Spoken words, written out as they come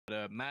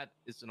Matt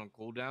isn't on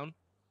cooldown,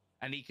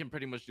 and he can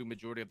pretty much do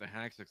majority of the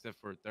hacks except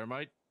for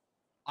Thermite.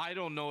 I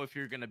don't know if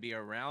you're gonna be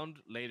around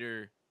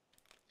later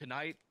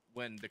tonight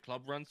when the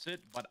club runs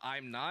it, but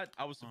I'm not.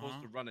 I was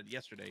supposed to run it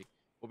yesterday,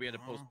 but we had to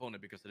postpone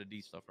it because of the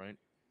D stuff, right?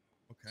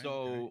 Okay.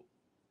 So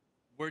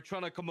we're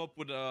trying to come up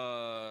with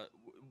well,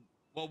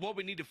 what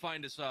we need to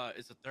find is a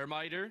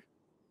thermiter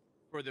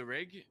for the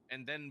rig,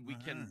 and then we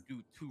can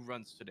do 2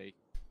 runs today,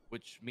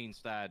 which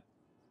means that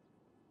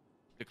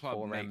the club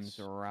 4 makes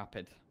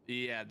rapid.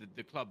 Yeah,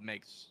 the club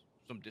makes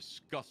some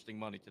disgusting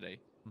money today.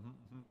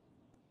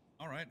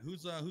 All right,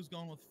 who's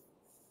going with?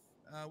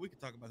 We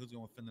could talk about who's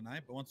going with Finn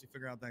tonight, but once we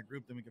figure out that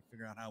group, then we can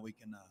figure out how we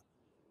can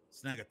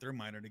snag a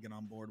thermiter to get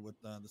on board with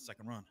the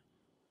second run.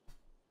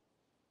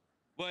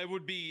 Well, it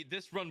would be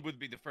this run would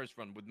be the first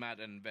run with Matt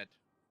and Vet.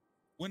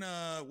 When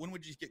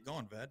would you get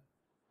going, Vet?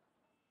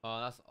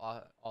 That's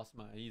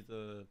awesome. He's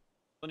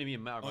only me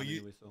and Matt are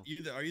anyway. So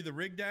are you the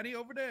rig daddy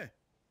over there?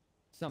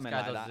 Something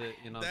like that. It,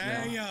 you know.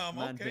 Damn.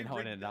 Man's Okay. been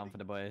holding it down for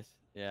the boys.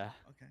 Yeah.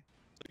 Okay.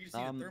 So you just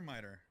need a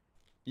thermiter.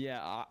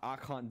 Yeah, I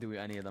can't do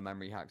any of the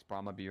memory hacks, bro.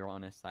 I'm gonna be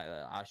honest.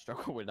 I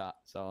struggle with that.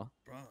 So.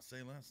 Bro,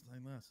 say less.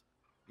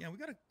 Yeah, we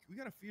got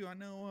a few. I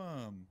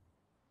know.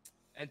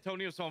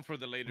 Antonio's on for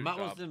the later Matt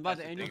job. was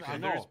invited anyway. I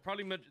know.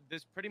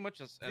 There's pretty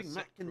much a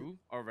set crew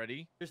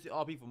already. Here's the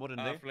RP for modern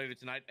day for later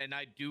tonight, and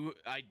I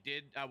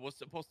was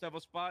supposed to have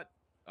a spot,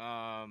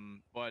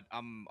 but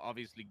I'm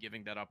obviously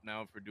giving that up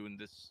now for doing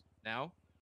this now.